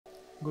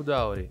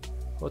Gudauri,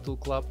 Hotel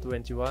Club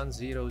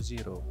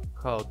 2100,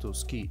 how to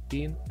ski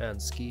in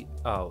and ski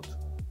out.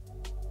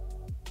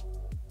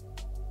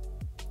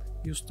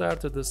 You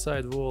start at the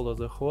side wall of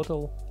the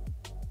hotel,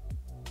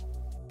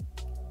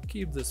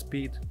 keep the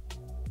speed.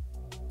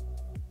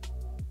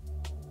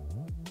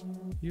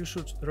 You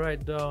should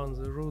write down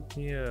the route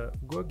near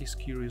Gudauri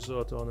Ski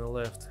Resort on the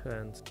left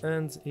hand,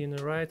 and in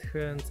the right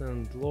hand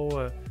and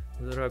lower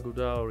there are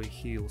Gudauri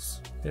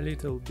hills, a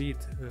little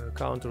bit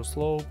counter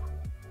slope.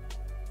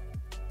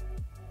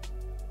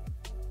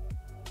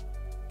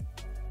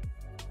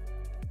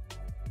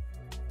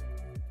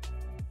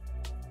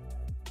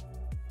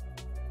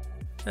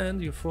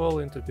 And you fall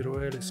into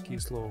Pirvelli ski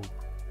slope.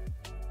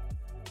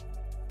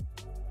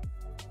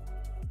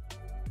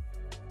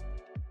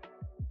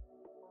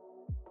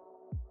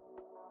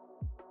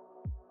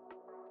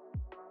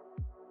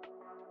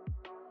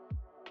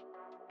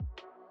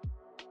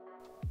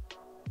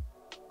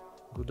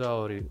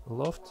 Gudauri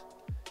Loft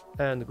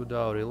and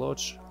Gudauri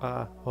Lodge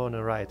are on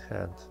the right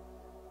hand.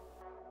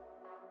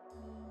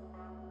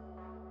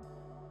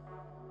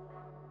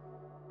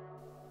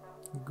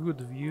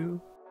 Good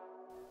view.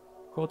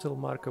 Hotel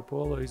Marco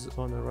Polo is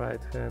on the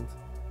right hand.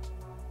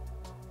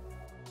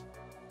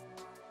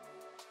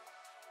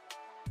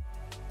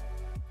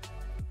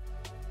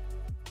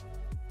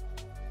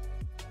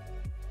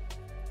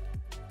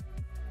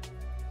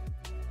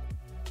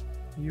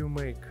 You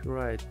make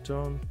right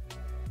turn.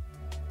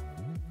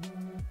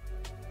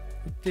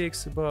 It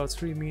takes about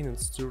 3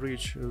 minutes to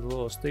reach the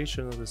low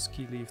station of the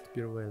ski lift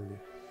Pirvelli.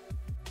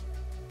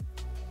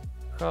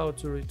 How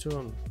to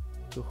return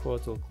to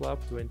Hotel Club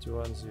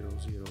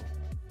 2100.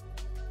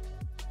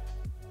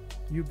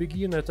 You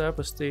begin at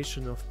upper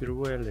station of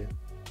Pirvelli.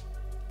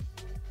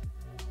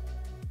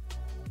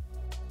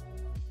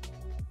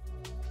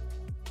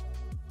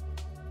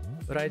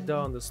 Right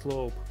down the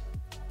slope.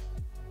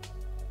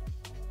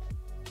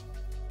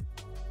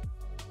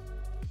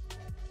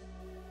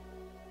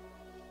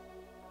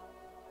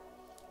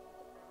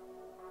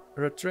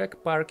 Retrack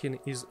parking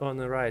is on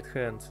the right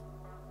hand.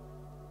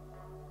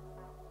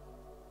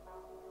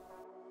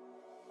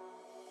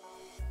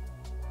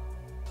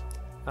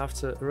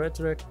 After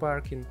retrack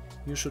parking,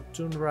 you should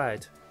turn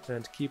right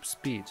and keep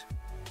speed.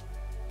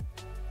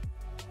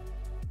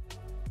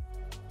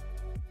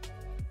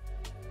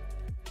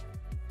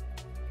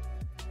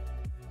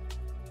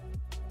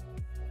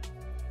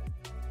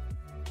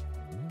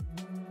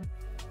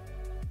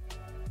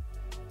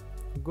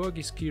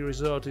 Gudauri Ski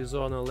Resort is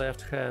on the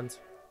left hand.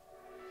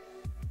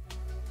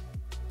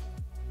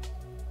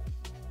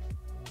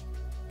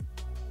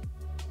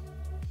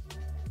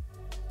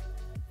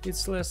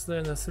 It's less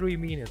than 3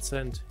 minutes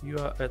and you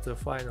are at the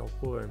final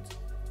point,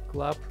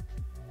 Club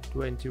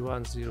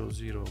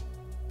 2100.